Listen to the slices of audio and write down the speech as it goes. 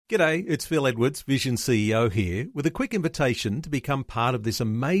G'day, it's Phil Edwards, Vision CEO here, with a quick invitation to become part of this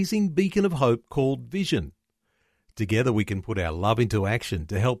amazing beacon of hope called Vision. Together we can put our love into action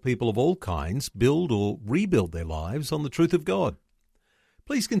to help people of all kinds build or rebuild their lives on the truth of God.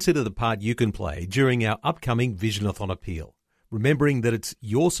 Please consider the part you can play during our upcoming Visionathon appeal, remembering that it's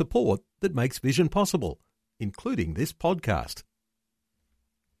your support that makes Vision possible, including this podcast.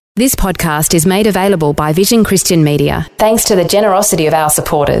 This podcast is made available by Vision Christian Media, thanks to the generosity of our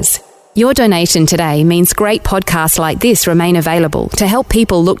supporters. Your donation today means great podcasts like this remain available to help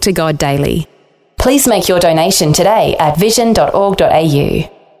people look to God daily. Please make your donation today at vision.org.au.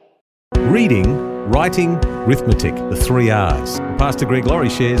 Reading, writing, arithmetic, the 3 R's. Pastor Greg Laurie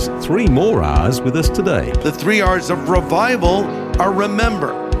shares 3 more R's with us today. The 3 R's of revival are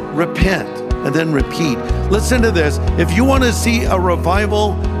remember, repent, and then repeat. Listen to this. If you want to see a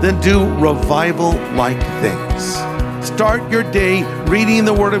revival, then do revival-like things. Start your day reading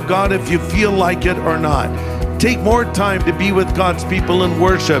the Word of God if you feel like it or not. Take more time to be with God's people in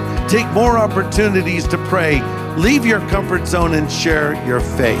worship. Take more opportunities to pray. Leave your comfort zone and share your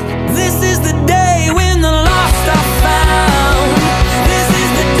faith. This is the day when the lost are found. This is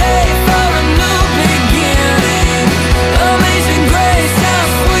the day for a new beginning. Amazing grace, how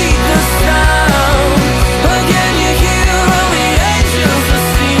sweet the sound. Again you hear all the angels are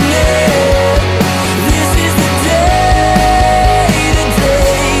singing. This is the day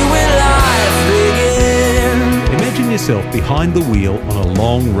when life begins. Imagine yourself behind the wheel on a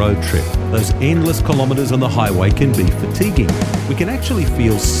long road trip. Those endless kilometres on the highway can be fatiguing. We can actually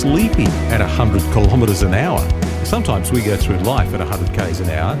feel sleepy at 100 kilometres an hour. Sometimes we go through life at 100 k's an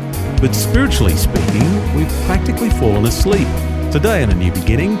hour, but spiritually speaking, we've practically fallen asleep. Today on A New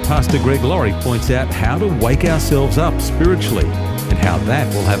Beginning, Pastor Greg Laurie points out how to wake ourselves up spiritually and how that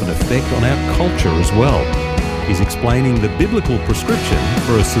will have an effect on our culture as well. He's explaining the biblical prescription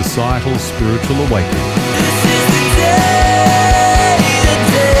for a societal spiritual awakening. This is the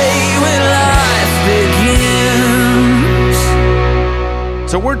day when life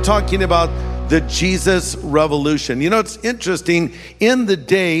begins. So we're talking about the Jesus Revolution. You know, it's interesting, in the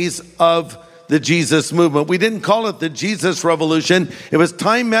days of the Jesus movement, we didn't call it the Jesus Revolution. It was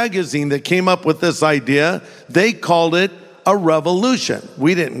Time Magazine that came up with this idea. They called it a revolution.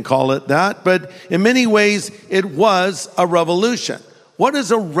 We didn't call it that, but in many ways it was a revolution. What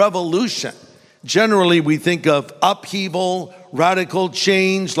is a revolution? Generally, we think of upheaval, radical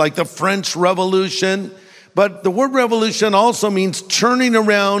change, like the French Revolution. But the word revolution also means turning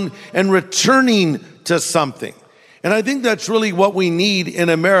around and returning to something. And I think that's really what we need in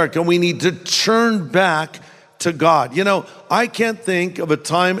America. We need to turn back to God. You know, I can't think of a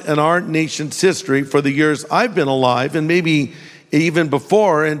time in our nation's history for the years I've been alive, and maybe even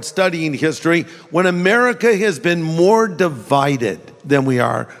before in studying history, when America has been more divided than we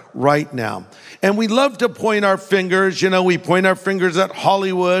are right now. And we love to point our fingers, you know, we point our fingers at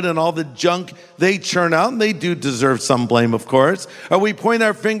Hollywood and all the junk they churn out, and they do deserve some blame, of course. Or we point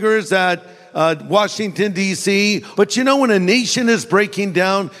our fingers at Washington, D.C. But you know, when a nation is breaking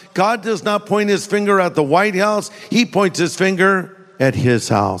down, God does not point his finger at the White House. He points his finger at his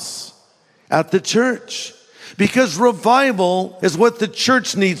house, at the church. Because revival is what the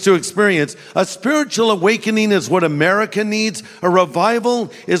church needs to experience. A spiritual awakening is what America needs. A revival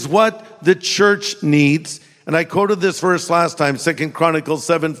is what the church needs. And I quoted this verse last time, 2 Chronicles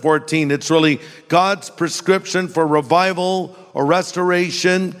 7:14. It's really God's prescription for revival or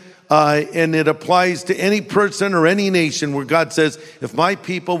restoration. And it applies to any person or any nation where God says, if my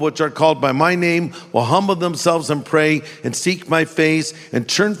people, which are called by my name, will humble themselves and pray and seek my face and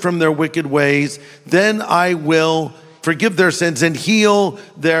turn from their wicked ways, then I will forgive their sins and heal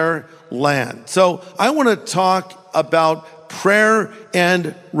their land. So I want to talk about prayer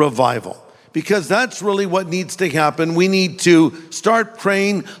and revival, because that's really what needs to happen. We need to start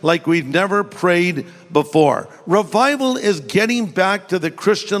praying like we've never prayed before. Revival is getting back to the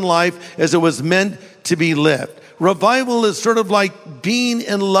Christian life as it was meant to be lived. Revival is sort of like being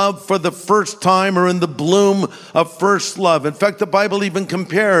in love for the first time or in the bloom of first love. In fact, the Bible even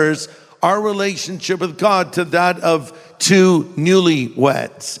compares our relationship with God to that of two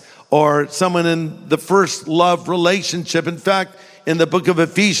newlyweds or someone in the first love relationship. In fact, in the book of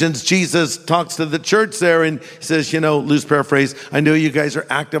Ephesians, Jesus talks to the church there and says, you know, loose paraphrase, I know you guys are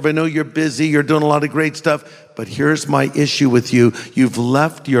active. I know you're busy. You're doing a lot of great stuff. But here's my issue with you. You've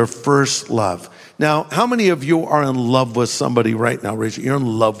left your first love. Now, how many of you are in love with somebody right now? Raise your, you're in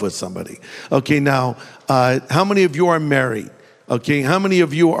love with somebody. Okay, now, how many of you are married? Okay, how many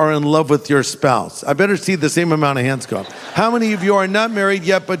of you are in love with your spouse? I better see the same amount of hands go up. How many of you are not married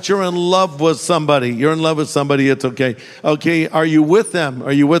yet, but you're in love with somebody? You're in love with somebody, it's okay. Okay, are you with them?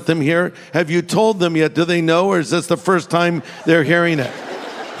 Are you with them here? Have you told them yet? Do they know, or is this the first time they're hearing it?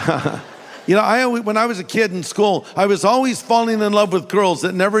 You know, when I was a kid in school, I was always falling in love with girls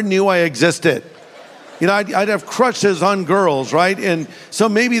that never knew I existed. You know, I'd have crushes on girls, right? And so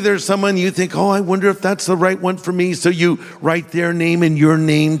maybe there's someone you think, oh, I wonder if that's the right one for me. So you write their name and your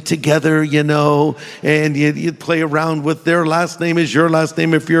name together, you know, and you play around with their last name as your last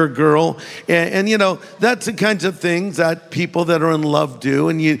name if you're a girl. And you know, that's the kinds of things that people that are in love do.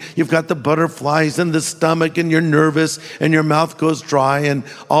 And you've got the butterflies in the stomach and you're nervous and your mouth goes dry and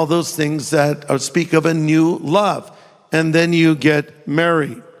all those things that speak of a new love. And then you get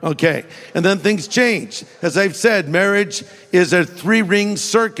married. Okay, and then things change. As I've said, marriage is a 3-ring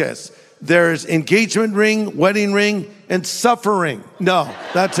circus. There's engagement ring, wedding ring, and suffering. No,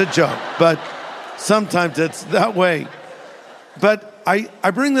 that's a joke, but sometimes it's that way. But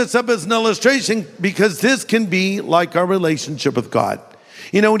I bring this up as an illustration because this can be like our relationship with God.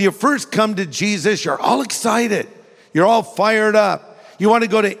 You know, when you first come to Jesus, you're all excited. You're all fired up. You want to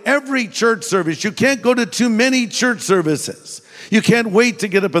go to every church service. You can't go to too many church services. You can't wait to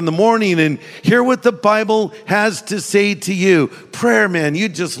get up in the morning and hear what the Bible has to say to you. Prayer, man, you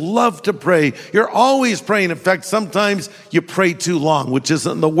just love to pray. You're always praying. In fact, sometimes you pray too long, which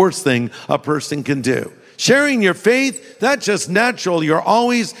isn't the worst thing a person can do. Sharing your faith, that's just natural. You're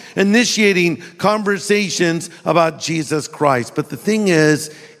always initiating conversations about Jesus Christ. But the thing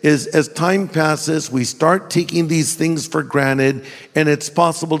is as time passes, we start taking these things for granted, and it's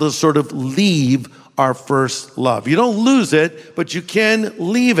possible to sort of leave our first love. You don't lose it, but you can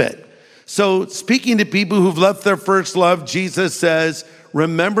leave it. So speaking to people who've left their first love, Jesus says,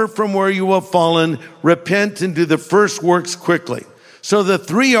 remember from where you have fallen, repent and do the first works quickly. So the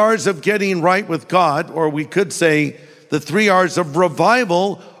 3 R's of getting right with God, or we could say the 3 R's of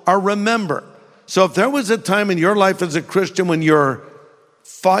revival, are remember. So if there was a time in your life as a Christian when you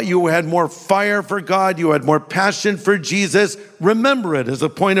had more fire for God, you had more passion for Jesus, remember it as a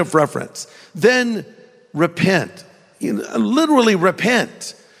point of reference. Then repent. Literally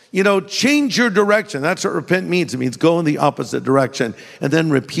repent. Change your direction. That's what repent means. It means go in the opposite direction. And then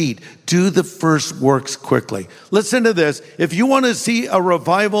repeat. Do the first works quickly. Listen to this. If you want to see a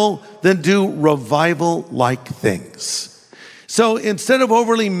revival, then do revival-like things. So instead of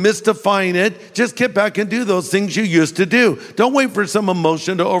overly mystifying it, just get back and do those things you used to do. Don't wait for some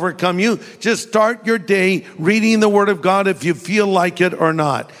emotion to overcome you. Just start your day reading the Word of God if you feel like it or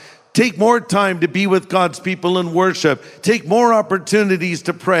not. Take more time to be with God's people in worship. Take more opportunities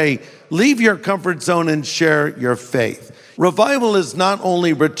to pray. Leave your comfort zone and share your faith. Revival is not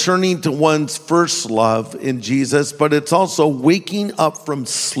only returning to one's first love in Jesus, but it's also waking up from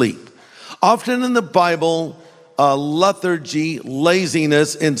sleep. Often in the Bible, lethargy,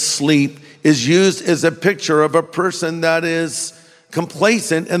 laziness, and sleep is used as a picture of a person that is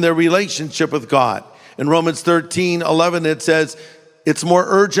complacent in their relationship with God. In Romans 13:11, it says, it's more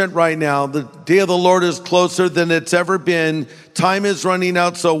urgent right now. The day of the Lord is closer than it's ever been. Time is running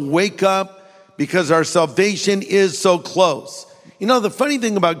out, so wake up because our salvation is so close. The funny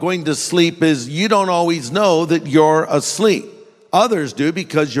thing about going to sleep is you don't always know that you're asleep. Others do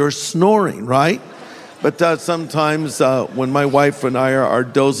because you're snoring, right? But sometimes when my wife and I are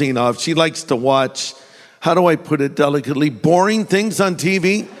dozing off, she likes to watch, how do I put it delicately, boring things on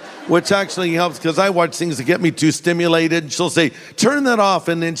TV, which actually helps because I watch things that get me too stimulated. She'll say, turn that off.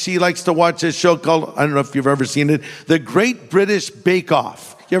 And then she likes to watch a show called, I don't know if you've ever seen it, The Great British Bake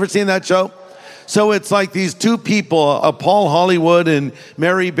Off. You ever seen that show? So it's like these two people, Paul Hollywood and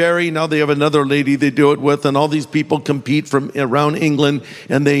Mary Berry. Now they have another lady they do it with, and all these people compete from around England,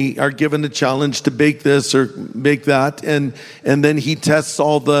 and they are given a challenge to bake this or bake that, and then he tests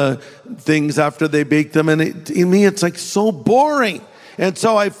all the things after they bake them, and to me it's like so boring. And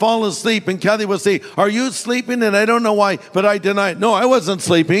so I fall asleep, and Kathy will say, are you sleeping? And I don't know why, but I deny it. No, I wasn't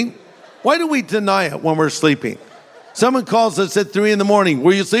sleeping. Why do we deny it when we're sleeping? Someone calls us at 3 a.m.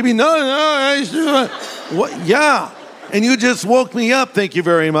 Were you sleeping? No. What? Yeah. And you just woke me up. Thank you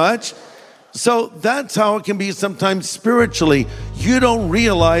very much. So that's how it can be sometimes spiritually. You don't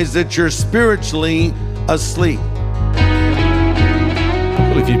realize that you're spiritually asleep.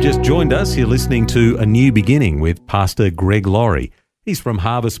 Well, if you've just joined us, you're listening to A New Beginning with Pastor Greg Laurie. He's from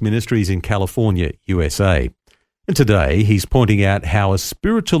Harvest Ministries in California, USA. And today he's pointing out how a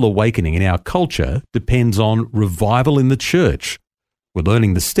spiritual awakening in our culture depends on revival in the church. We're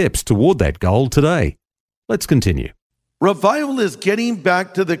learning the steps toward that goal today. Let's continue. Revival is getting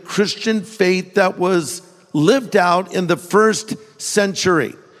back to the Christian faith that was lived out in the first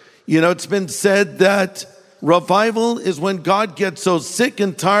century. You know, it's been said that revival is when God gets so sick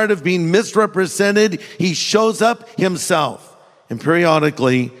and tired of being misrepresented, he shows up himself. And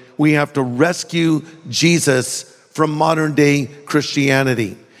periodically, we have to rescue Jesus from modern day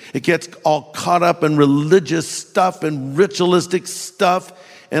Christianity. It gets all caught up in religious stuff and ritualistic stuff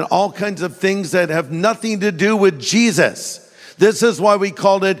and all kinds of things that have nothing to do with Jesus. This is why we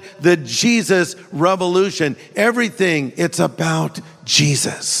called it the Jesus Revolution. Everything, it's about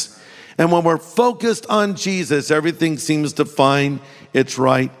Jesus. And when we're focused on Jesus, everything seems to find its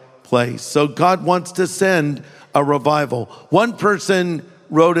right place. So God wants to send a revival. One person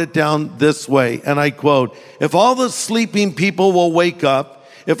wrote it down this way, and I quote, "If all the sleeping people will wake up,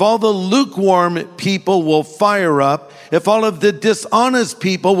 if all the lukewarm people will fire up, if all of the dishonest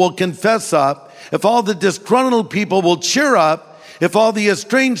people will confess up, if all the disgruntled people will cheer up, if all the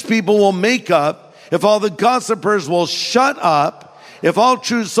estranged people will make up, if all the gossipers will shut up, if all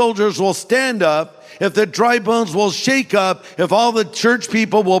true soldiers will stand up, if the dry bones will shake up, if all the church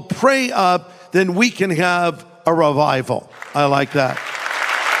people will pray up, then we can have a revival." I like that.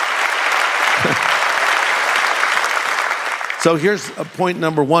 So here's point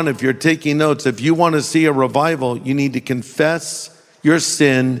number one. If you're taking notes, if you want to see a revival, you need to confess your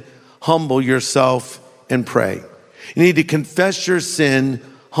sin, humble yourself, and pray. You need to confess your sin,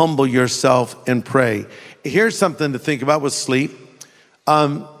 humble yourself, and pray. Here's something to think about with sleep.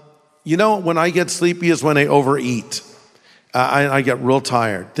 You know, when I get sleepy is when I overeat. I get real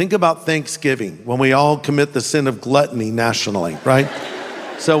tired. Think about Thanksgiving, when we all commit the sin of gluttony nationally, right?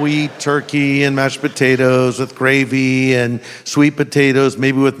 So we eat turkey and mashed potatoes with gravy and sweet potatoes,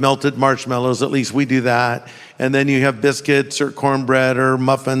 maybe with melted marshmallows. At least we do that. And then you have biscuits or cornbread or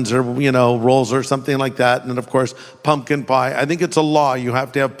muffins or, you know, rolls or something like that. And then, of course, pumpkin pie. I think it's a law. You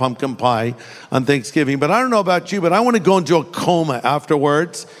have to have pumpkin pie on Thanksgiving. But I don't know about you, but I want to go into a coma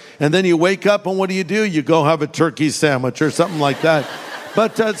afterwards. And then you wake up and what do? You go have a turkey sandwich or something like that.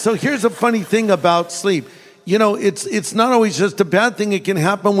 But so here's a funny thing about sleep. You know, it's not always just a bad thing. It can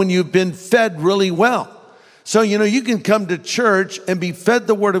happen when you've been fed really well. So, you know, you can come to church and be fed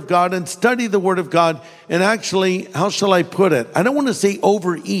the Word of God and study the Word of God and actually, how shall I put it? I don't want to say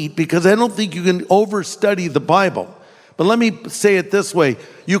overeat because I don't think you can overstudy the Bible. But let me say it this way.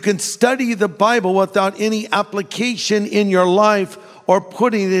 You can study the Bible without any application in your life or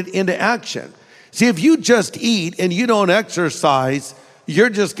putting it into action. See, if you just eat and you don't exercise, you're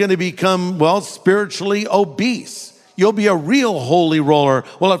just going to become, well, spiritually obese. You'll be a real holy roller.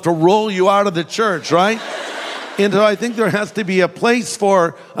 We'll have to roll you out of the church, right? And so I think there has to be a place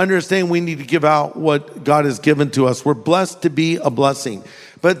for understanding we need to give out what God has given to us. We're blessed to be a blessing.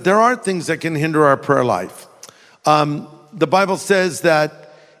 But there are things that can hinder our prayer life. The Bible says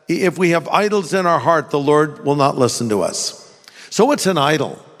that if we have idols in our heart, the Lord will not listen to us. So what's an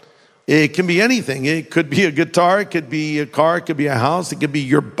idol? It can be anything. It could be a guitar, it could be a car, it could be a house, it could be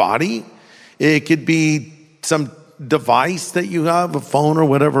your body. It could be some device that you have, a phone or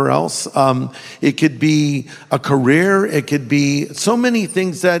whatever else. It could be a career. It could be so many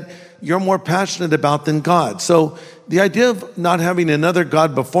things that you're more passionate about than God. So the idea of not having another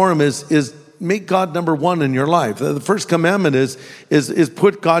God before him is make God number one in your life. The first commandment is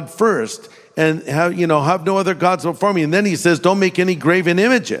put God first and have no other gods before me. And then he says, don't make any graven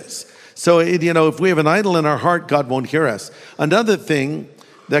images. So, if we have an idol in our heart, God won't hear us. Another thing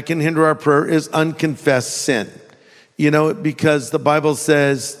that can hinder our prayer is unconfessed sin. Because the Bible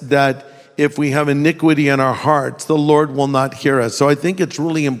says that if we have iniquity in our hearts, the Lord will not hear us. So I think it's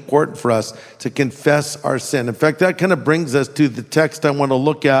really important for us to confess our sin. In fact, that kind of brings us to the text I want to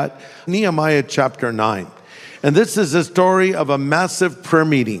look at, Nehemiah chapter 9. And this is a story of a massive prayer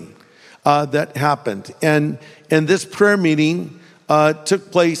meeting that happened. And this prayer meeting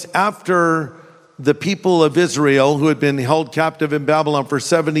took place after the people of Israel, who had been held captive in Babylon for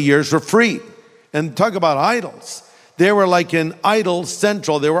 70 years, were freed. And talk about idols. They were like an idol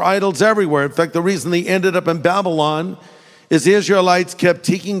central. There were idols everywhere. In fact, the reason they ended up in Babylon is the Israelites kept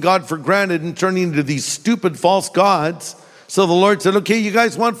taking God for granted and turning into these stupid false gods. So the Lord said, okay, you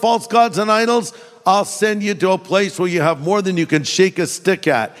guys want false gods and idols? I'll send you to a place where you have more than you can shake a stick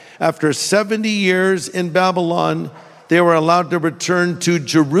at. After 70 years in Babylon, they were allowed to return to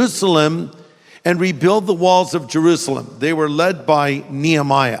Jerusalem and rebuild the walls of Jerusalem. They were led by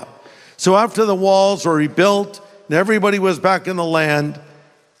Nehemiah. So after the walls were rebuilt and everybody was back in the land,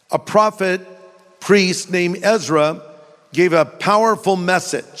 a prophet, priest named Ezra gave a powerful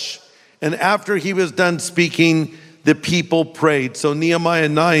message. And after he was done speaking, the people prayed. So Nehemiah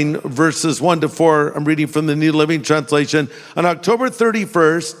 9, verses 1 to 4, I'm reading from the New Living Translation. On October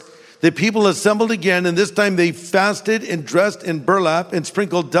 31st, the people assembled again, and this time they fasted and dressed in burlap and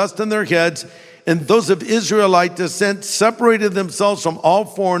sprinkled dust on their heads. And those of Israelite descent separated themselves from all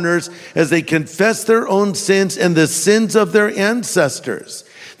foreigners as they confessed their own sins and the sins of their ancestors.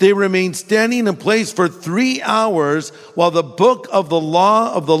 They remained standing in place for 3 hours while the book of the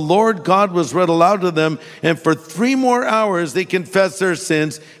law of the Lord God was read aloud to them. And for 3 more hours, they confessed their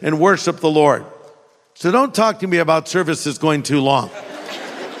sins and worshiped the Lord. So don't talk to me about services going too long.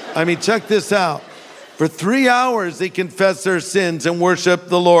 I mean, check this out. For 3 hours, they confessed their sins and worshiped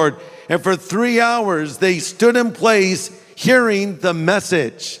the Lord. And for 3 hours, they stood in place hearing the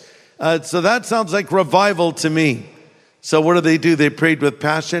message. So that sounds like revival to me. So what do? They prayed with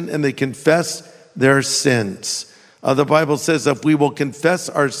passion and they confessed their sins. The Bible says if we will confess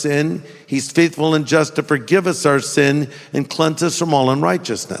our sin, he's faithful and just to forgive us our sin and cleanse us from all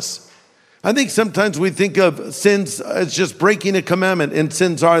unrighteousness. I think sometimes we think of sins as just breaking a commandment, and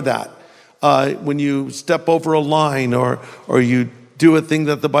sins are that. When you step over a line or you do a thing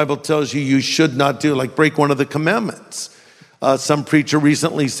that the Bible tells you should not do, like break one of the commandments. Some preacher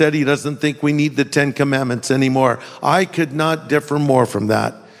recently said he doesn't think we need the 10 commandments anymore. I could not differ more from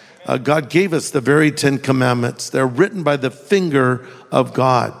that. God gave us the very 10 commandments. They're written by the finger of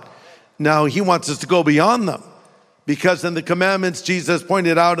God. Now, he wants us to go beyond them. Because in the commandments, Jesus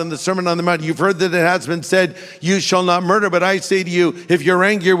pointed out in the Sermon on the Mount, you've heard that it has been said, you shall not murder. But I say to you, if you're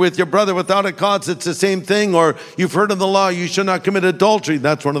angry with your brother without a cause, it's the same thing. Or you've heard in the law, you shall not commit adultery.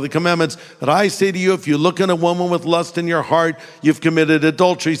 That's one of the commandments. But I say to you, if you look at a woman with lust in your heart, you've committed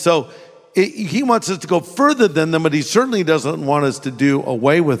adultery. So he wants us to go further than them, but he certainly doesn't want us to do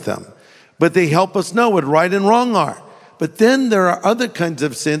away with them. But they help us know what right and wrong are. But then there are other kinds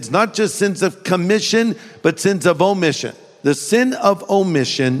of sins, not just sins of commission, but sins of omission. The sin of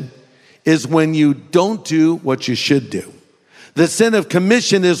omission is when you don't do what you should do. The sin of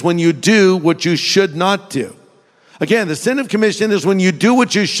commission is when you do what you should not do. Again, the sin of commission is when you do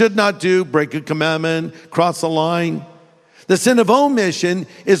what you should not do, break a commandment, cross a line. The sin of omission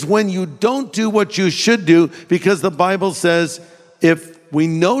is when you don't do what you should do, because the Bible says if we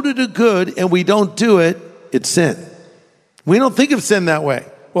know to do good and we don't do it, it's sin. We don't think of sin that way.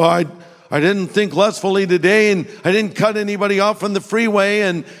 Well, I didn't think lustfully today, and I didn't cut anybody off on the freeway,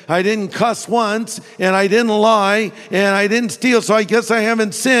 and I didn't cuss once, and I didn't lie, and I didn't steal, so I guess I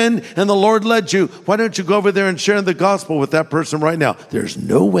haven't sinned, and the Lord led you. Why don't you go over there and share the gospel with that person right now? There's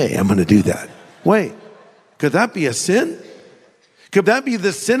no way I'm going to do that. Wait, could that be a sin? Could that be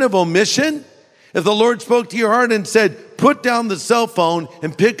the sin of omission? If the Lord spoke to your heart and said, put down the cell phone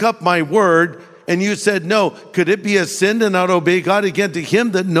and pick up my word, and you said no, could it be a sin to not obey God? Again, to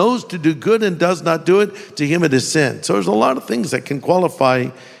him that knows to do good and does not do it, to him it is sin. So there's a lot of things that can qualify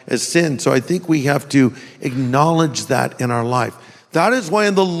as sin. So I think we have to acknowledge that in our life. That is why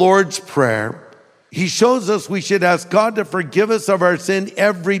in the Lord's Prayer, he shows us we should ask God to forgive us of our sin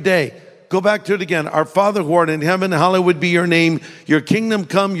every day. Go back to it again. Our Father who art in heaven, hallowed be your name. Your kingdom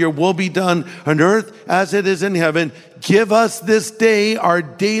come, your will be done on earth as it is in heaven. Give us this day our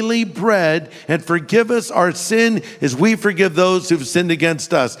daily bread, and forgive us our sin as we forgive those who've sinned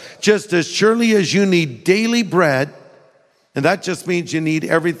against us. Just as surely as you need daily bread, and that just means you need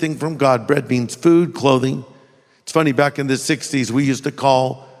everything from God. Bread means food, clothing. It's funny, back in the 60s, we used to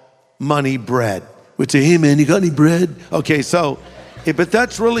call money bread. We'd say, hey man, you got any bread? Okay, so... but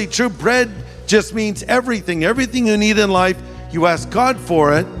that's really true. Bread just means everything you need in life. You ask God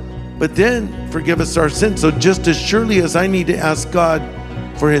for it, but then forgive us our sins. So just as surely as I need to ask God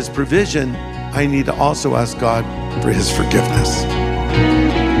for his provision, I need to also ask God for his forgiveness.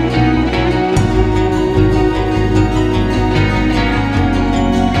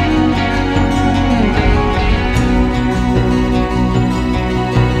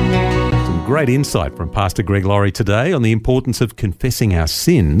 Great insight from Pastor Greg Laurie today on the importance of confessing our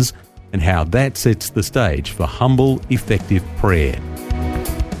sins and how that sets the stage for humble, effective prayer.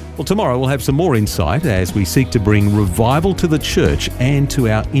 Well, tomorrow we'll have some more insight as we seek to bring revival to the church and to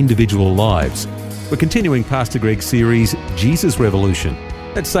our individual lives. We're continuing Pastor Greg's series, Jesus Revolution.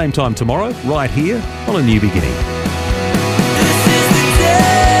 At the same time tomorrow, right here on A New Beginning.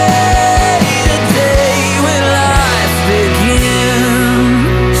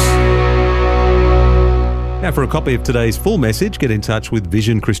 Now, for a copy of today's full message, get in touch with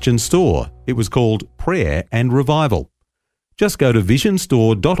Vision Christian Store. It was called Prayer and Revival. Just go to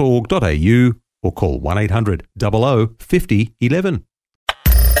visionstore.org.au or call 1-800 00 50 11.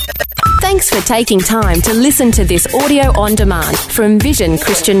 Thanks for taking time to listen to this audio on demand from Vision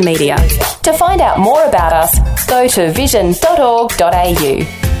Christian Media. To find out more about us, go to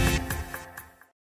vision.org.au.